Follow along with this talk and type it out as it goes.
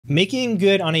Making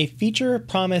good on a feature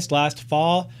promised last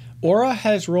fall, Oura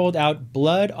has rolled out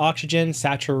blood oxygen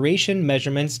saturation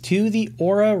measurements to the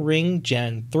Oura Ring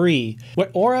Gen 3.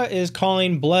 What Oura is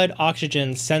calling blood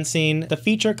oxygen sensing, the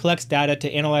feature collects data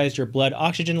to analyze your blood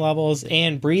oxygen levels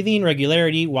and breathing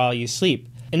regularity while you sleep.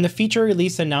 In the feature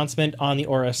release announcement on the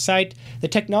Oura site, the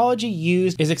technology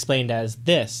used is explained as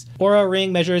this. Oura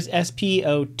Ring measures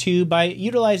SpO2 by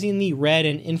utilizing the red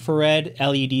and infrared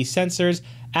LED sensors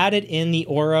added in the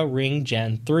Oura Ring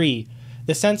Gen 3.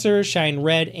 The sensors shine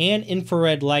red and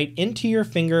infrared light into your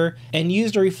finger and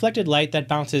use a reflected light that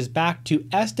bounces back to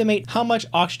estimate how much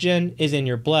oxygen is in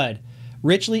your blood.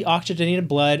 Richly oxygenated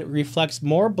blood reflects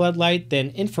more blood light than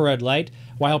infrared light,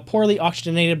 while poorly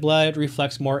oxygenated blood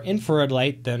reflects more infrared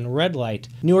light than red light.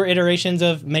 Newer iterations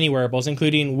of many wearables,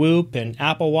 including Whoop and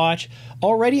Apple Watch,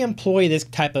 already employ this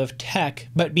type of tech,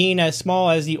 but being as small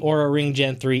as the Oura Ring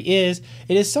Gen 3 is,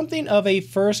 it is something of a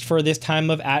first for this time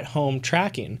of at-home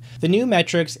tracking. The new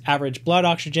metrics, average blood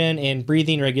oxygen and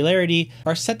breathing regularity,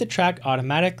 are set to track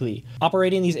automatically.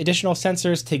 Operating these additional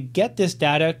sensors to get this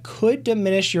data could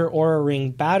diminish your Oura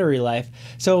Ring battery life,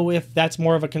 so if that's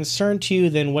more of a concern to you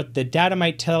than what the data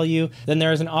might tell you, then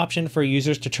there is an option for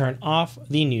users to turn off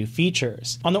the new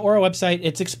features. On the Oura website,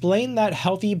 it's explained that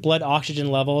healthy blood oxygen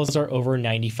levels are over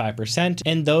 95%,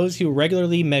 and those who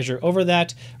regularly measure over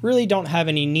that really don't have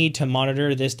any need to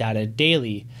monitor this data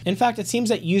daily. In fact, it seems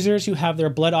that users who have their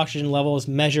blood oxygen levels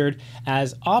measured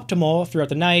as optimal throughout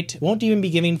the night won't even be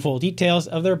giving full details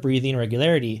of their breathing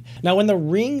regularity. Now, when the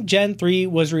Ring Gen 3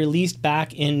 was released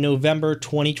back in November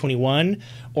 2021,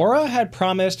 Oura had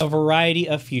promised a variety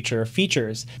of future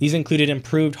features. These included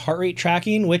improved heart rate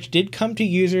tracking, which did come to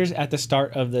users at the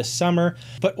start of this summer,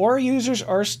 but Oura users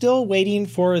are still waiting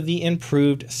for the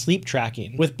improved sleep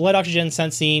tracking. With blood oxygen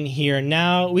sensing here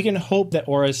now, we can hope that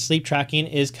Oura's sleep tracking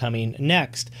is coming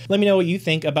next. Let me know what you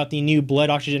think about the new blood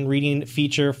oxygen reading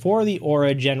feature for the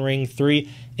Oura Gen Ring 3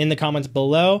 in the comments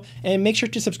below, and make sure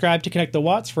to subscribe to Connect the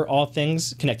Watts for all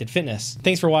things connected fitness.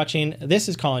 Thanks for watching. This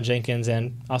is Colin Jenkins,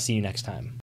 and I'll see you next time.